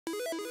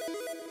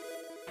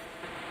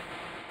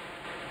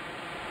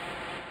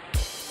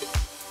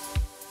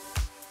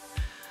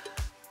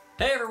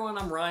Hey everyone,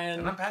 I'm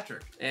Ryan. And I'm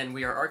Patrick. And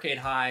we are Arcade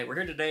High. We're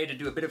here today to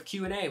do a bit of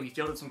Q&A. We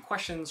fielded some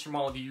questions from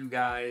all of you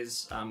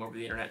guys over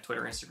the internet,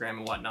 Twitter, Instagram,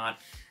 and whatnot.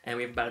 And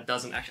we have about a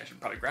dozen. Actually, I should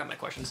probably grab my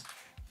questions.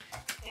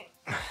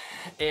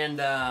 And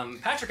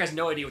Patrick has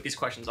no idea what these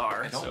questions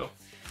are, so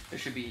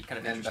this should be kind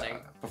of interesting.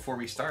 Before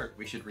we start,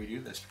 we should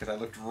redo this because I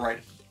looked right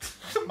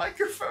at the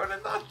microphone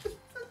and not the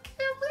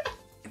camera.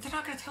 They're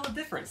not going to tell a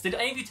difference. Did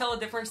any of you tell a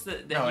difference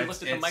that No, you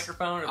looked at the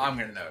microphone? I'm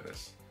going to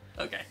notice.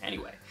 Okay,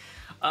 anyway.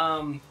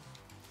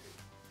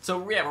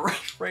 So yeah, we're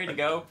ready to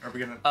go. Are we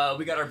gonna?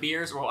 We got our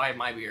beers. Well, I have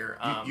my beer.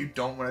 You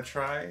don't want to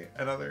try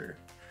another?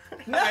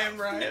 No, I am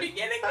Ryan. in the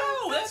beginning,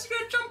 no. Let's go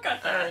jump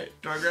cut that. All right.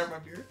 Do I grab my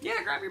beer?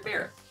 Yeah, grab your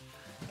beer.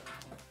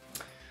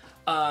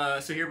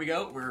 So here we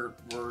go. We're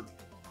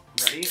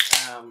ready.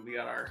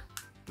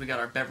 We got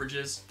our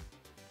beverages.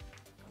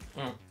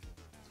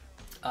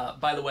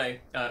 By the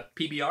way,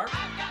 PBR.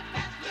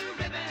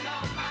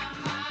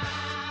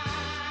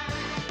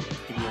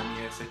 PBR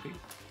me ASAP.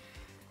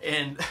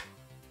 And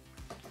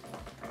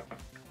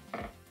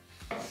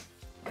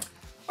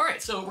all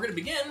right, so we're gonna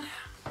begin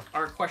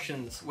our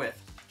questions with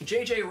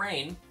JJ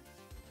Rain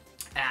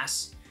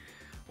asks,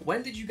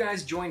 when did you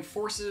guys join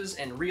forces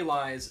and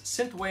realize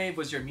synthwave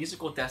was your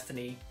musical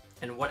destiny,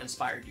 and what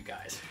inspired you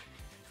guys?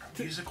 Our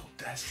musical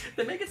destiny.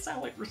 They make it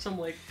sound like we're some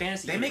like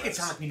fantasy. They make it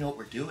sound like we know what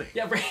we're doing.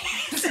 Yeah, right.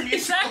 It's a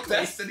musical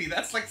destiny.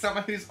 That's like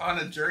someone who's on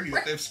a journey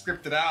that they've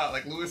scripted out,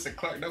 like Lewis and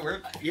Clark. No, we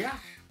don't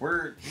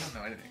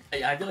know anything.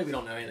 Yeah, I feel like we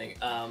don't know anything.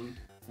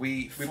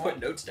 We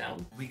put notes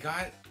down. We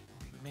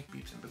make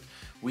beeps and boops.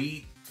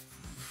 We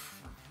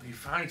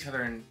found each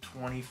other in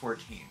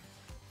 2014.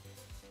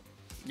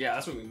 Yeah,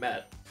 that's when we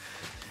met.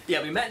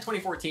 Yeah, we met in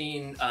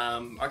 2014.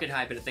 Arcade High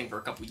had been a thing for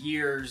a couple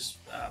years.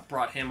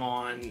 Brought him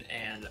on,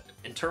 and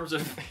in terms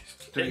of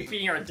it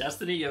being our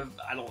destiny,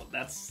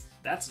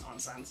 that's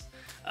nonsense.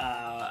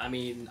 I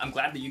mean, I'm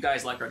glad that you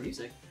guys like our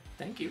music.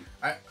 Thank you.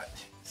 I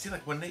see,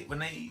 like when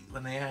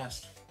they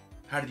asked,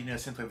 how did you know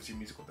synthwave was your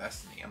musical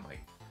destiny? I'm like,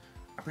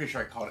 I'm pretty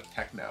sure I called it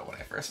techno when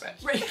I first met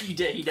you. Right, he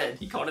did.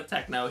 He called it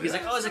techno. He's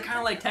like, oh, is it kind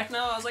of like techno?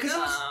 I was like,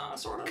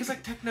 sort of. Because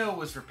like techno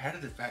was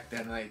repetitive back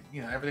then, and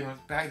everything was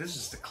back. This is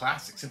just the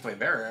classic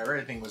synthwave era.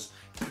 Everything was.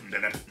 And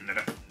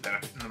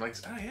I'm like,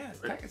 oh yeah,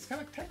 it's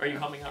kind of techno. Are you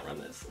humming Outrun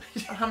this?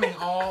 I'm humming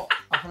all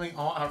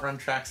Outrun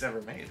tracks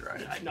ever made, right?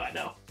 Yeah, I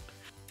know.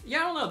 Yeah,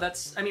 I don't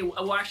know.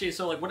 Well, actually,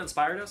 so like, what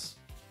inspired us?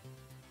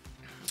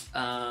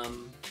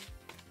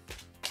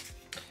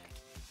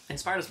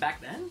 Inspired us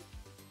back then?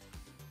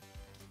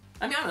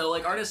 I don't know,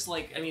 like artists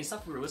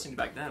stuff we were listening to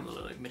back then was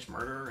like Mitch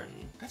Murder and...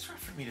 That's rough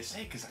for me to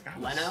say, because like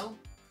Leno?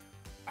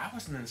 I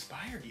wasn't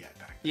inspired yet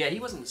back then. Yeah, he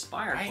wasn't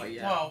inspired quite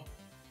yet. Well,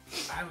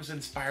 I was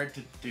inspired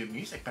to do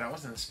music, but I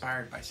wasn't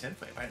inspired by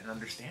synthwave. I didn't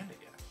understand it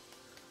yet.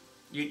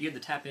 You had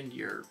to tap into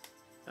your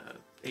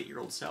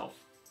 8-year-old self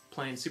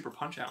playing Super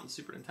Punch-Out on the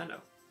Super Nintendo.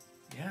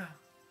 Yeah.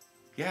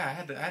 Yeah, I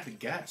had to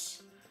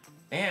guess.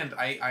 And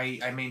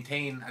I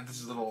maintain,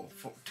 this is a little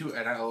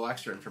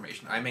extra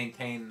information, I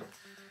maintain...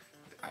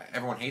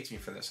 Everyone hates me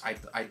for this.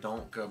 I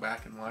don't go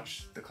back and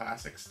watch the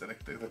classics,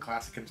 the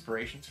classic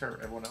inspirations for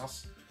everyone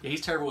else. Yeah,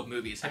 he's terrible with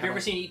movies. Have you ever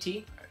seen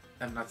E.T.?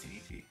 I've not seen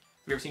E.T. Have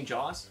you ever seen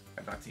Jaws?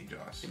 I've not seen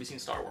Jaws. Have you seen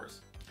Star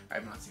Wars? I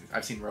have not seen.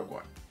 I've seen Rogue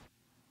One.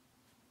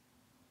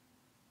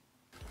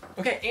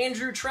 Okay,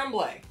 Andrew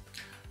Tremblay,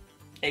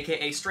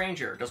 aka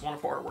Stranger, does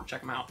wonderful artwork.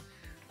 Check him out.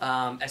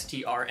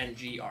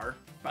 STRNGR,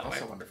 by the way.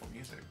 Also wonderful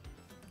music.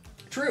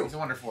 True. He's a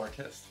wonderful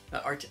artist.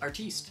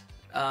 Artiste.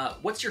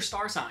 What's your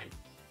star sign?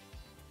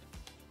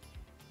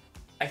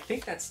 I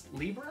think that's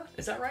Libra.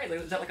 Is that right?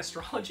 Is that like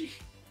astrology?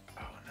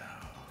 Oh no.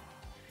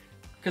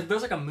 Because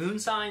there's like a moon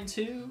sign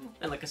too,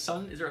 and like a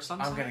sun. Is there a sun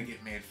sign? I'm gonna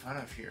get made fun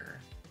of here.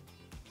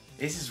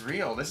 This is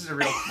real. This is a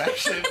real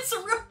question. It's a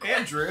real question.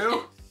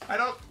 Andrew, I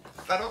don't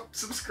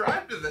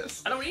subscribe to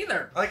this. I don't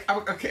either. Like,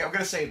 okay, I'm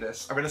gonna say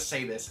this.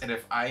 And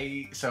if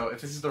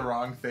this is the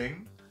wrong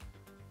thing,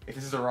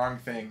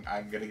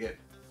 I'm gonna get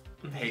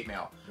hate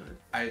mail.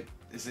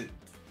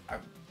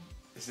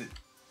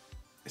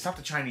 It's not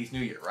the Chinese New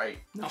Year, right?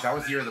 No. That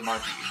was Year of the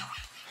Monkey.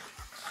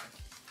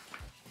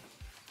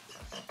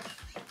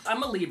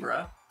 I'm a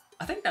Libra.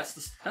 I think that's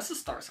the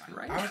star sign,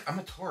 right? I'm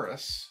a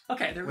Taurus.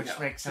 Okay, there we go. Which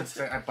makes sense.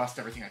 I bust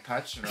everything I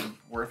touch, and I'm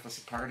worthless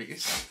at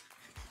parties.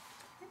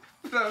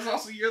 But that was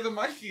also Year of the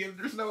Monkey, and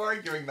there's no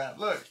arguing that.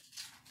 Look,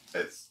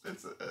 it's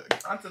a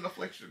constant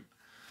affliction.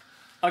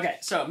 Okay,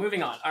 so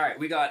moving on. All right,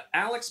 we got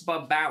Alex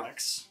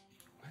Babalix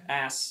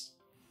asks.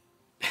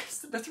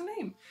 That's her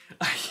name.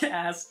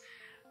 Asks.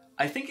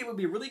 I think it would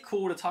be really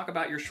cool to talk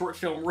about your short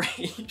film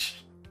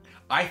Rage.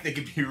 I think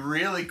it'd be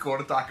really cool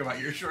to talk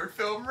about your short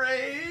film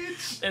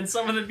Rage. And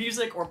some of the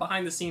music or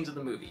behind the scenes of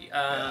the movie.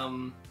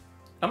 I'm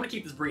going to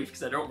keep this brief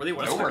because I don't really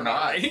want to talk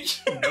about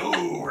Rage.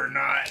 No, we're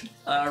not.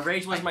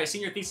 Rage was my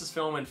senior thesis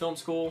film in film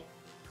school.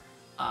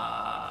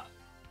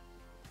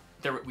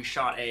 We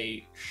shot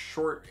a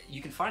short...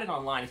 You can find it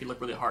online if you look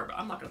really hard, but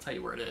I'm not going to tell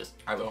you where it is.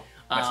 I will.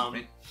 Message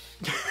me.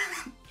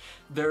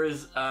 There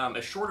is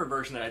a shorter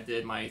version that I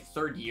did my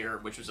third year,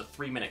 which was a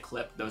 3-minute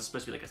clip that was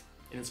supposed to be like an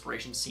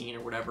inspiration scene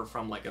or whatever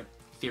from like a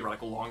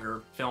theoretical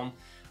longer film,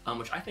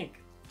 which I think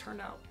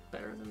turned out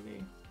better than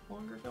the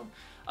longer film.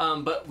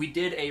 But we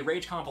did a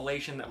Rage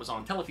compilation that was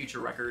on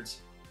Telefuture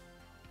Records,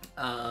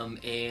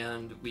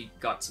 and we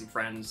got some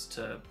friends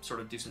to sort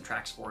of do some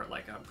tracks for it,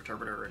 like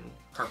Perturbator and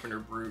Carpenter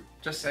Brute.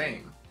 Just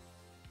saying,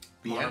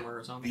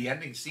 the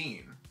ending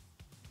scene,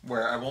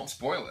 where I won't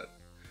spoil it,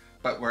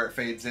 but where it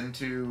fades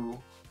into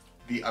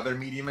the other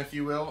medium, if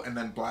you will, and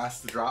then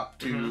blasts the drop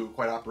to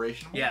Quite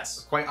Operational.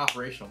 Yes. Quite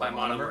Operational by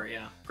Monomer,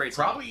 yeah. Great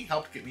song. Probably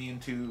helped get me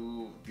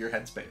into your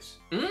headspace.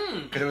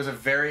 Because it was a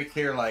very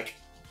clear, like,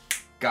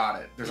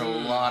 got it. There's a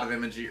lot of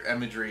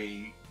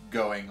imagery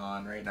going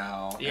on right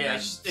now. Yeah, and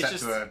it's set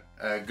just to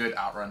a good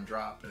outrun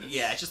drop. And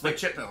it's just like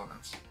chip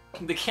elements.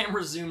 The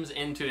camera zooms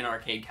into an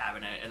arcade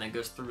cabinet and then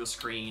goes through a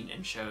screen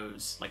and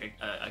shows like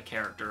a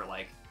character,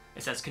 like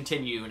it says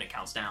continue and it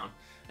counts down,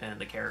 and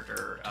the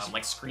character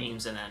like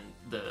screams, and then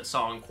the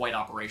song Quite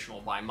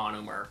Operational by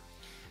Monomer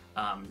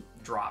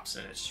drops,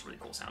 and it's just really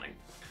cool sounding.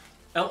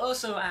 El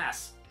Oso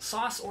asks,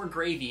 sauce or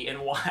gravy, and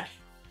why?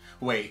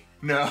 Wait,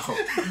 no.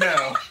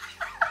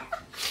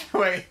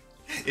 Wait,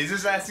 is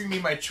this asking me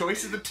my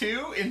choice of the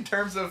two in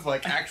terms of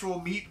like actual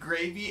meat,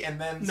 gravy,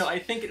 and then? No, I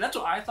think that's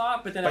what I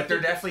thought, but then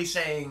they're definitely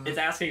saying it's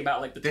asking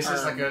about like the this term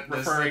is like a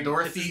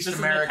Northeast this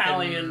American. Is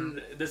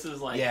Italian. This is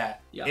like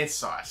It's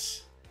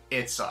sauce.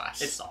 It's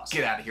sauce. It's sauce.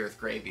 Get out of here with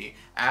gravy.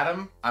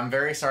 Adam, I'm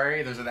very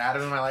sorry. There's an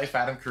Adam in my life,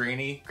 Adam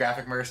Carini,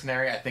 graphic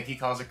mercenary. I think he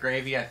calls it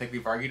gravy. I think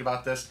we've argued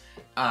about this.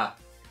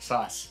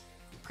 Sauce.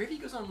 Gravy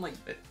goes on like...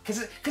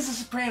 Because the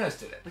Sopranos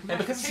did it. And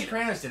because the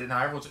Sopranos did it,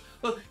 now everyone's like,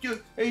 well,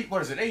 hey,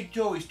 what is it? Hey,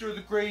 Joey, stir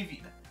the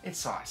gravy. It's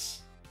sauce.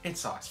 It's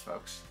sauce,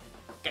 folks.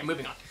 Okay,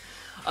 moving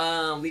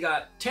on. We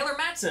got Taylor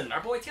Matson,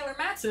 our boy Taylor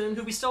Matson,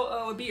 who we still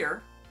owe a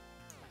beer.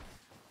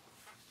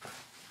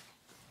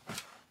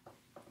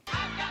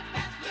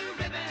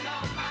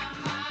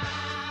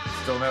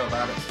 Still know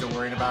about it, still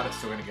worrying about it,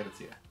 still gonna get it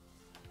to you.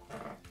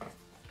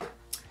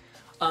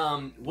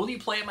 Will you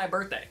play at my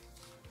birthday?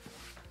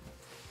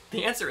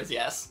 The answer is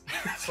yes.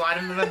 Slide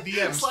into the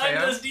DMs, Slide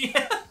into those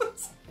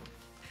DMs.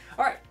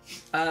 Alright,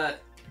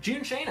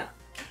 June Shayna.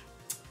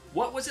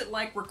 What was it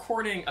like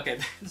recording... Okay,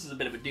 this is a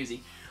bit of a doozy.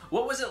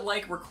 What was it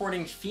like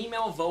recording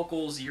female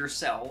vocals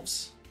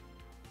yourselves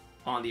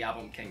on the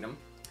album Kingdom?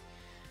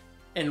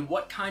 And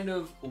what kind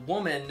of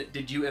woman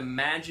did you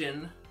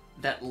imagine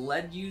that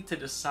led you to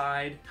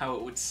decide how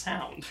it would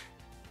sound?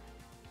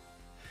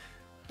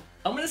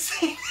 I'm gonna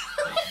say...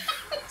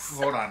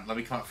 Hold on, let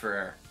me come up for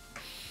air.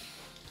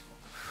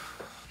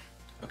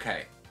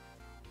 Okay.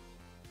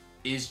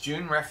 Is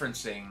June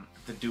referencing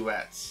the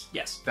duets?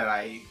 Yes. That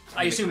I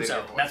assume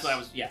so. That's what I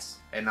was... Yes.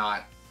 And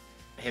not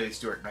Haley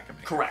Stewart Mecca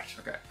Maker. Correct.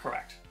 Okay.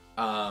 Correct.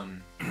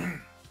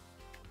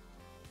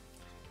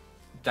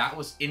 That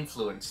was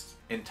influenced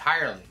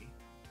entirely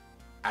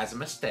as a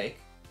mistake.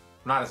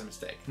 Not as a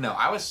mistake. No,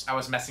 I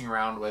was messing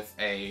around with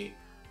a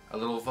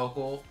little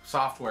vocal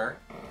software.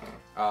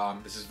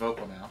 This is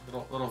vocal now.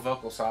 Little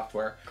vocal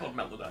software called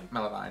Melodyne.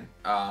 Melodyne.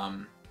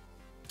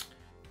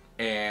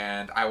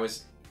 And I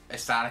was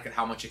ecstatic at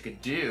how much it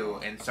could do,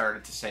 and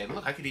started to say,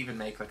 look, I could even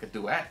make like a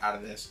duet out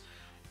of this.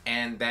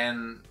 And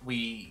then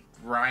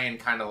Ryan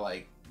kind of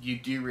like, you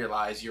do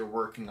realize you're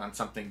working on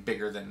something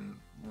bigger than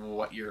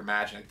what you're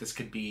imagining. This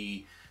could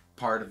be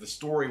part of the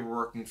story we're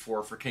working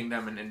for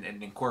Kingdom,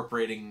 and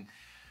incorporating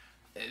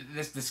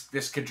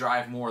this could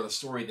drive more of the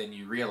story than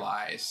you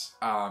realize.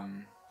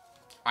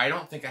 I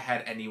don't think I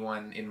had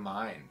anyone in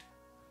mind.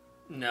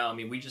 No, I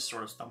mean, we just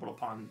sort of stumbled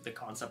upon the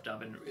concept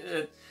of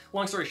it.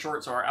 Long story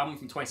short, so our album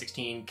from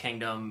 2016,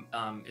 Kingdom,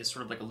 is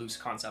sort of like a loose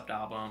concept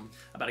album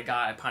about a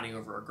guy pining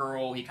over a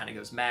girl. He kind of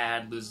goes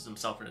mad, loses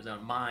himself in his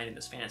own mind in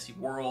this fantasy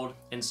world.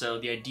 And so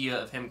the idea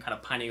of him kind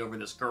of pining over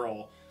this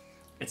girl,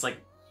 it's like,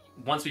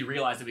 once we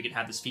realized that we could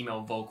have this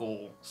female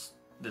vocal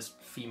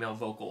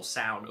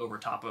sound over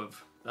top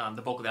of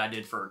the vocal that I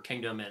did for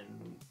Kingdom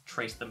and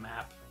Trace the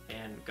Map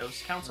and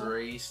Ghost Council.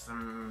 Trace the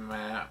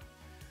Map.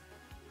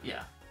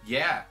 Yeah.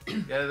 Yeah.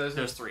 Yeah,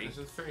 those three. Those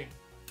are three.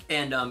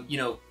 And,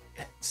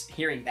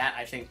 hearing that,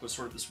 I think, was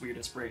sort of this weird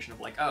inspiration of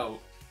like, I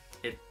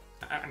mean,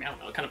 I don't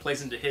know, it kind of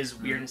plays into his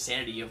weird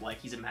insanity of like,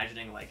 he's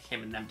imagining like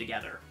him and them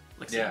together,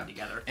 like singing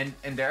together.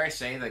 And dare I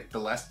say, like, the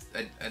less,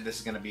 and this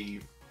is going to be,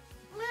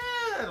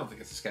 I don't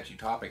think it's a sketchy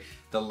topic,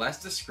 the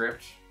less the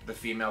script the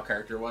female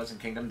character was in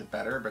Kingdom, the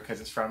better, because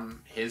it's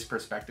from his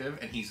perspective,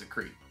 and he's a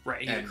creep.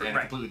 Right. And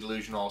completely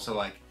delusional, so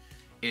like,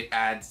 it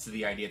adds to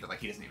the idea that like,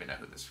 he doesn't even know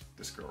who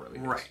this girl really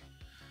is. Right.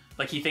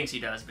 Like, he thinks he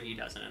does, but he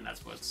doesn't, and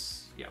that's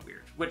what's,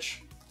 weird.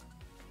 Which,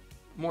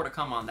 more to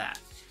come on that.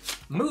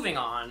 Moving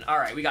on,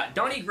 alright, we got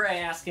Donnie Gray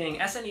asking,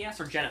 SNES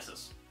or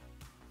Genesis?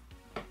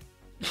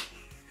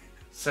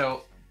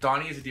 So,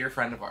 Donnie is a dear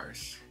friend of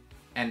ours,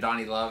 and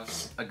Donnie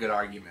loves a good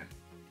argument,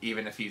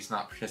 even if he's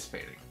not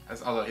participating,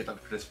 although he'd love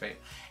to participate.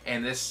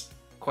 And this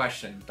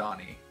question,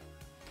 Donnie,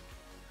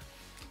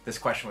 this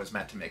question was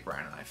meant to make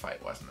Ryan and I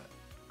fight, wasn't it?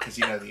 Because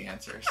you know the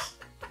answers.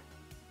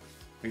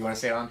 You want to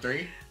say it on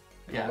three?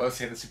 Yeah. We'll both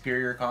say the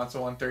superior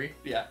console on three?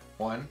 Yeah.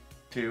 1,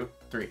 2,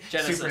 3.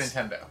 Genesis. Super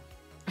Nintendo.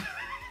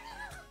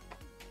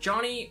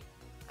 Johnny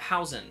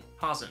Hausen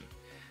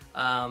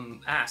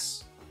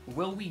asks,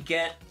 will we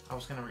get I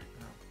was gonna read.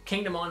 No.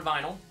 Kingdom on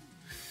vinyl?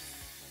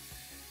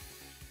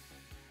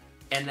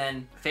 And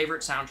then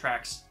favorite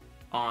soundtracks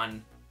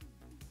on,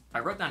 I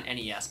wrote down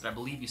NES, but I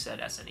believe you said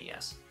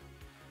SNES.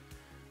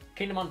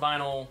 Kingdom on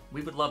vinyl,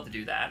 we would love to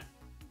do that.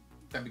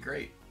 That'd be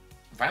great.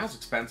 Vinyl's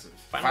expensive.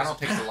 Vinyl's Vinyl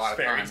takes a lot of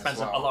very time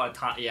expensive. as well. A lot of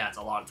time. Yeah, it's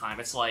a lot of time.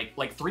 It's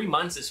like 3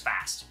 months is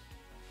fast.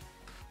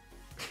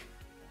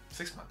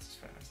 6 months is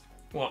fast.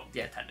 Well,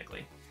 yeah,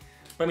 technically.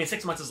 But I mean,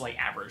 6 months is like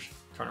average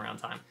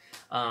turnaround time.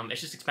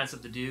 It's just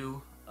expensive to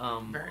do.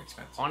 Very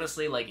expensive.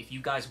 Honestly, like if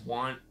you guys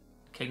want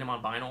Kingdom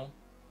on vinyl,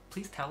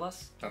 please tell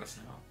us. Let us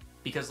know.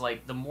 Because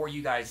like the more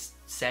you guys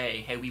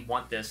say, hey, we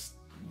want this,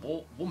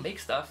 we'll make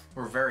stuff.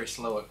 We're very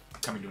slow at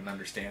coming to an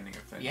understanding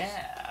of things.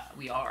 Yeah,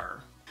 we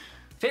are.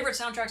 Favorite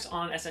soundtracks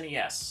on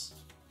SNES?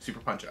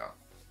 Super Punch Out.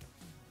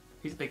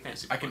 He's a big fan of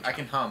Super I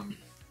can hum.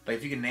 Like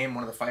if you can name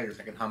one of the fighters,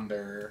 I can hum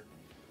their,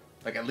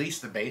 like at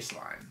least the bass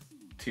line.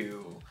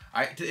 To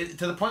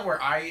the point where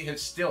I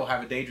still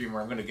have a daydream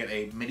where I'm going to get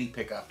a MIDI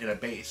pickup in a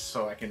bass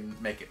so I can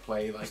make it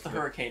play like. What's the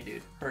Hurricane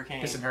dude?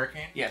 Hurricane. Piston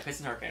Hurricane. Yeah,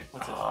 Piston Hurricane.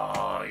 What's it?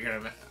 Oh, you're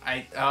gonna.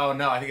 Oh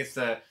no, I think it's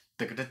the.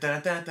 Oh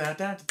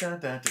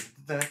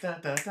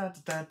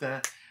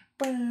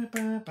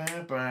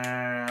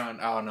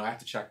no, I have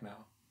to check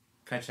now.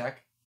 Can I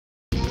check?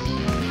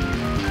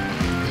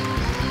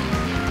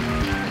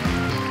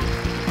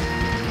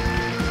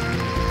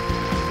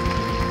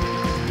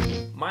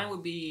 Mine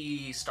would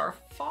be Star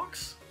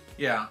Fox.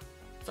 Yeah.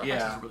 Star Fox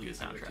is a really good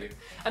soundtrack.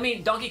 I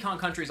mean, Donkey Kong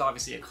Country is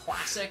obviously a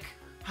classic.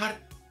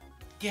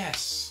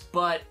 Yes.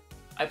 But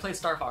I played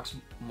Star Fox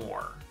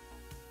more.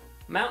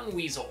 Mountain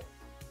Weasel.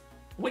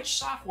 Which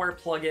software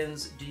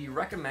plugins do you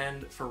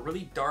recommend for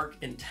really dark,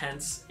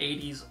 intense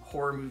 80s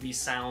horror movie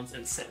sounds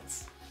and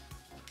synths?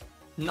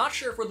 Not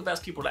sure if we're the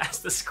best people to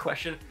ask this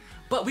question,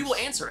 but we will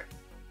answer it.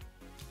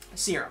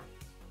 Serum.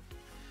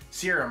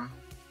 Serum.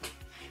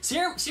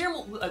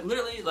 Serum,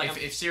 literally,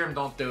 like... If Serum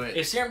don't do it...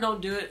 If Serum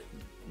don't do it,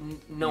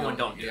 no one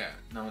don't do it. Yeah,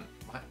 no one...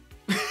 What?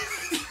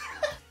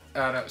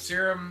 No,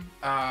 Serum...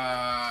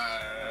 Tau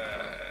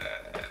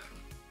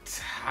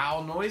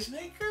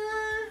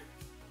Noisemaker?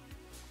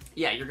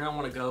 Yeah, you're gonna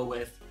want to go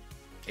with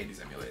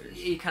 80s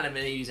emulators. Kind of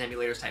an 80s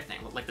emulators type thing,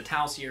 like the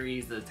Tau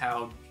series, the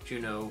Tau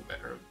Juno,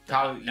 or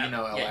Tau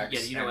Uno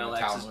LX. Yeah, Uno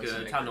LX is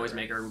good. Tau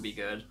Noisemaker would be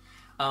good.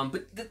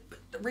 But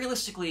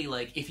realistically,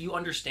 like if you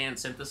understand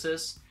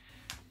synthesis,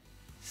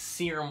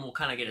 Serum will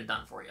kind of get it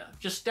done for you.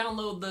 Just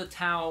download the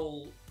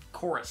Tau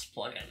Chorus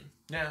plugin.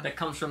 Yeah. That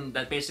comes from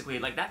that basically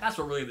like that. That's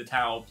what really the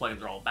Tau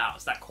plugins are all about.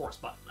 It's that chorus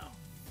button though.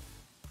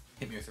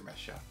 Hit me with your best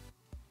shot.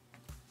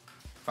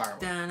 Fire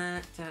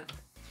away.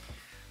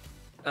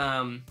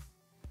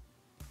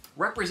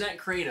 Represent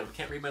Creative.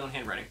 Can't read my own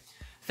handwriting.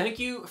 Thank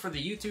you for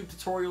the YouTube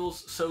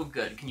tutorials. So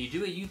good. Can you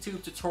do a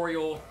YouTube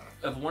tutorial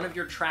of one of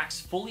your tracks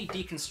fully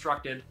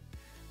deconstructed,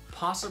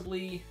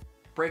 possibly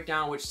break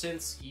down which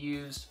synths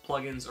used,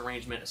 plugins,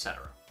 arrangement,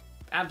 etc.?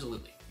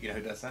 Absolutely. You know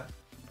who does that?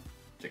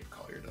 Jacob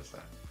Collier does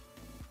that.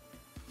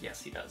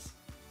 Yes, he does.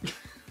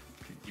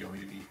 You want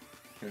me to be?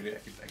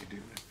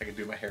 I could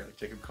do my hair like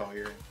Jacob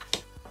Collier.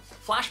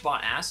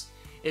 Flashbot asks,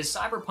 is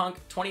Cyberpunk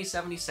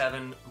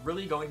 2077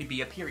 really going to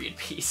be a period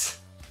piece?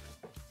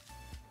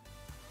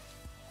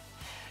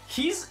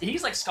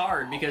 He's like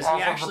scarred because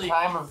he actually...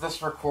 At the time of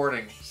this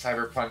recording,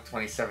 Cyberpunk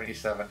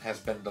 2077 has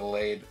been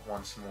delayed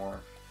once more.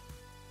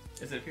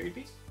 Is it a period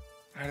piece?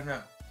 I don't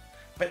know.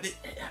 But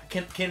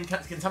can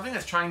something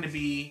that's trying to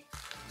be...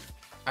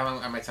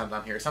 I might sound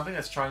dumb here. Something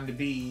that's trying to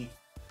be...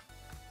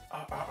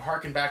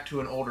 harken back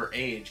to an older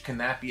age, can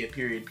that be a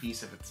period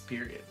piece if it's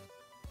period?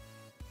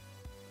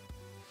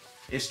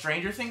 Is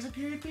Stranger Things a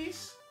period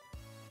piece?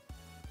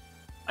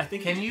 I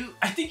think you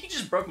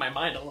just broke my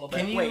mind a little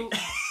bit.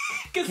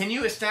 Can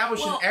you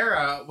establish an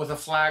era with a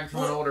flag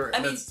from an older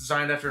that's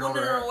designed after an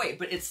older era? No, wait,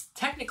 but it's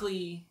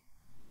technically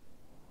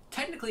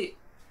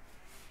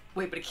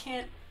wait, but it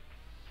can't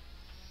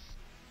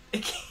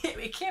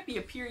be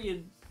a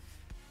period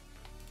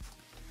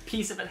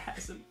piece if it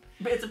hasn't.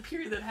 But it's a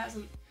period that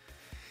hasn't.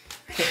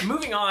 Okay,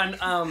 moving on,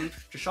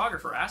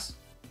 Joshographer asks,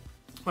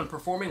 when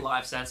performing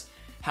live sets,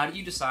 how do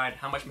you decide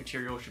how much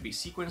material should be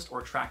sequenced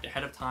or tracked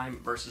ahead of time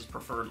versus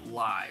preferred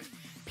live?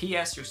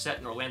 P.S. Your set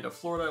in Orlando,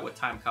 Florida with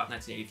Time Cop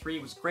 1983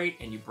 was great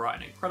and you brought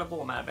an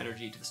incredible amount of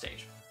energy to the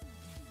stage.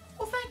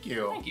 Well, thank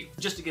you. Thank you.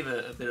 Just to give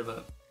a bit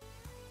of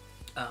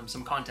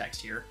some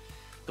context here,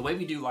 the way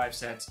we do live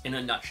sets in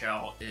a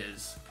nutshell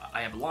is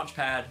I have a launch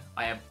pad,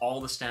 I have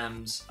all the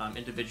stems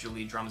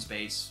individually, drums,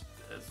 bass,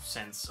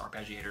 synths,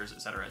 arpeggiators,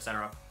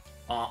 etc.,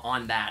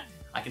 on that.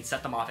 I can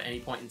set them off at any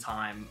point in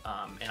time,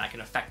 and I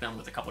can affect them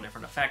with a couple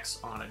different effects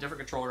on a different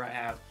controller I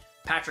have.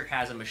 Patrick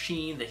has a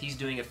machine that he's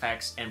doing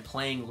effects and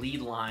playing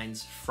lead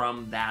lines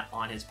from that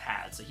on his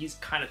pad. So he's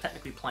kind of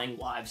technically playing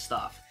live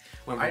stuff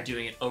when we're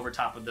doing it over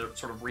top of the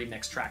sort of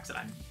remix tracks that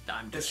I'm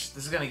doing. This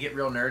is going to get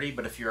real nerdy,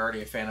 but if you're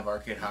already a fan of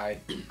Arcade High,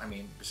 I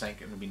mean, this ain't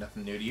going to be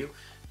nothing new to you.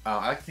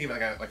 I like to think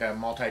of like a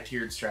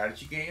multi-tiered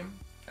strategy game,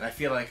 and I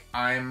feel like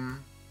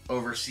I'm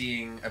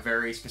overseeing a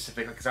very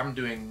specific, because I'm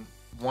doing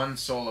one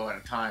solo at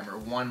a time or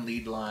one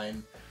lead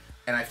line,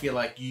 and I feel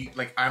like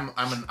I am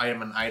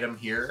an item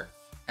here,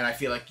 and I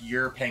feel like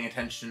you're paying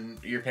attention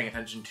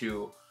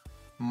to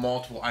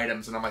multiple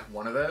items, and I'm like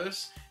one of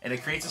those, and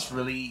it creates this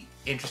really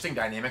interesting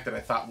dynamic that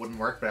I thought wouldn't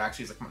work, but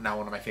actually is like now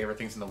one of my favorite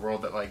things in the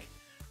world, that like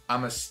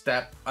I'm a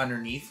step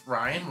underneath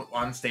Ryan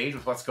on stage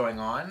with what's going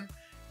on,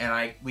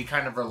 and we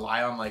kind of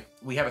rely on, like,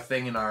 we have a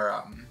thing in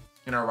our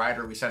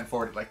rider we send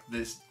forward, like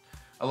this,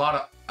 a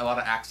lot of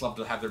acts love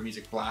to have their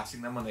music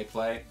blasting them when they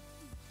play.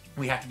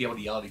 We have to be able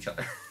to yell at each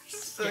other.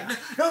 Yeah.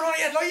 No,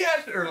 not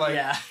yet, or like,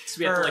 yeah, so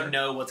we have to like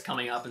know what's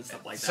coming up and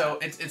stuff like that. So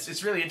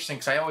it's really interesting,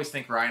 because I always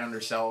think Ryan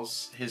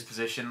undersells his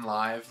position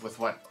live with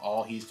what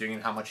all he's doing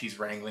and how much he's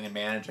wrangling and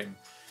managing,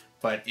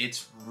 but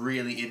it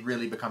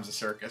really becomes a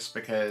circus,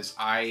 because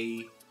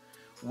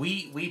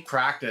we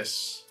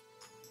practice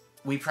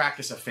a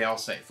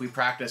failsafe. We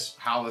practice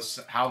how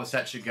the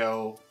set should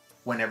go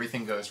when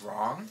everything goes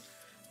wrong,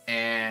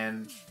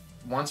 and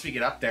once we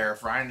get up there,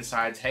 if Ryan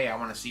decides, hey, I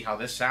want to see how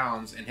this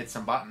sounds, and hit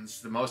some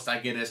buttons, the most I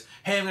get is,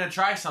 hey, I'm going to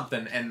try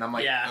something. And I'm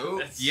like, yeah,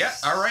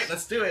 all right,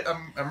 let's do it.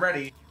 I'm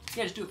ready.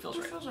 Yeah, just do what feels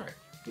right.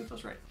 Do what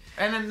feels right.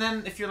 And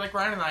then if you're like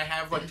Ryan and I,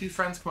 have like two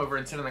friends come over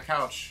and sit on the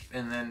couch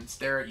and then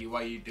stare at you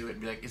while you do it and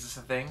be like, is this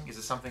a thing? Is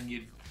this something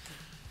you'd...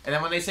 And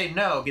then when they say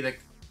no, be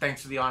like,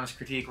 thanks for the honest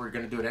critique, we're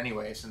going to do it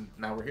anyways, and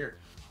now we're here.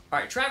 All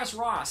right, Travis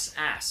Ross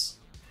asks,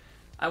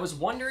 I was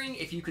wondering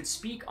if you could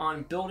speak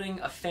on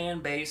building a fan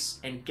base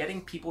and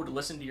getting people to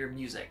listen to your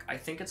music. I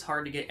think it's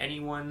hard to get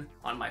anyone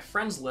on my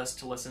friends list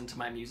to listen to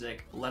my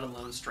music, let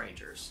alone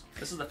strangers.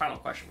 This is the final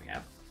question we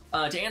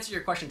have. To answer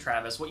your question,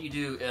 Travis, what you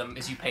do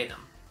is you pay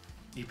them.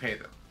 You pay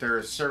them.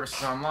 There's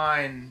services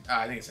online.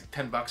 I think it's like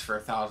 $10 for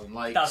 1,000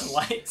 likes. 1,000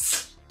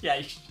 likes. Yeah,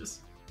 you should just...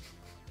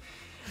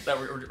 No,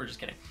 we're just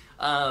kidding.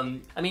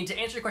 I mean, to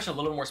answer your question a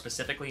little more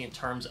specifically in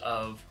terms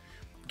of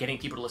getting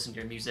people to listen to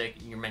your music,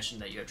 you mentioned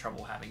that you had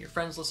trouble having your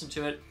friends listen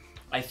to it.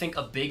 I think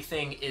a big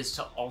thing is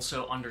to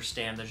also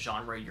understand the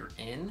genre you're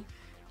in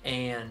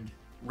and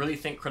really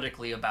think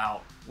critically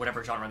about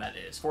whatever genre that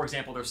is. For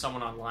example, there's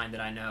someone online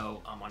that I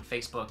know on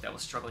Facebook that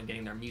was struggling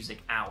getting their music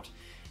out,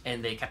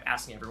 and they kept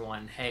asking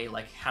everyone, hey,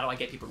 like, how do I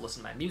get people to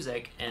listen to my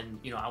music? And,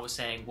 you know, I was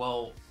saying,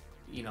 well,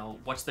 you know,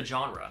 what's the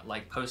genre?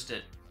 Like, post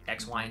it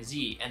X, Y, and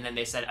Z. And then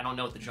they said, I don't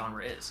know what the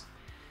genre is.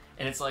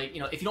 And it's like, you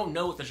know, if you don't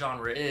know what the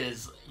genre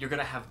is, you're going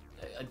to have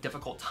a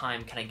difficult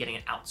time kind of getting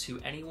it out to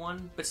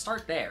anyone. But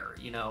start there,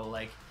 you know,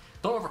 like,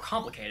 don't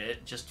overcomplicate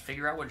it. Just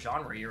figure out what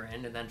genre you're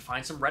in and then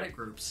find some Reddit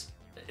groups.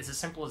 It's as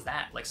simple as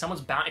that. Like,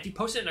 someone's bound, if you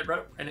post it in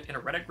a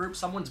Reddit group,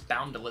 someone's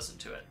bound to listen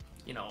to it.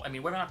 You know, I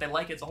mean, whether or not they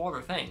like it's a whole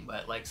other thing,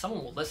 but, like,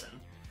 someone will listen.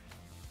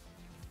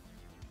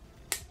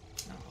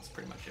 No, that's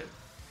pretty much it.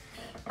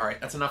 All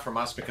right, that's enough from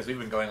us because we've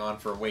been going on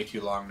for way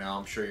too long now.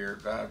 I'm sure you're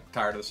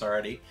tired of this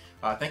already.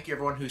 Thank you,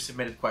 everyone who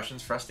submitted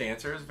questions for us to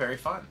answer. It was very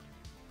fun.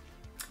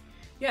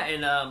 Yeah,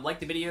 and like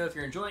the video if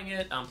you're enjoying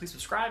it. Please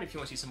subscribe if you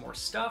want to see some more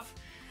stuff.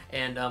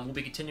 And we'll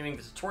be continuing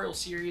the tutorial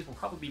series. We'll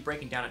probably be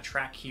breaking down a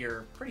track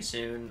here pretty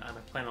soon. I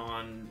plan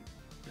on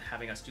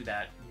having us do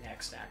that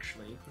next,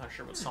 actually. Not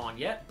sure what song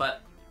yet,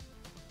 but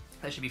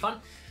that should be fun.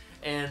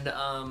 And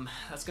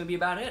that's going to be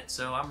about it.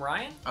 So I'm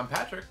Ryan. I'm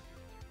Patrick.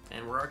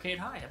 And we're Arcade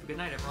High. Have a good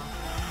night, everyone.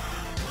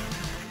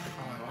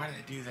 Oh, why did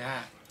I do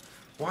that?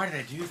 Why did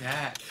I do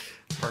that?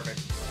 Perfect.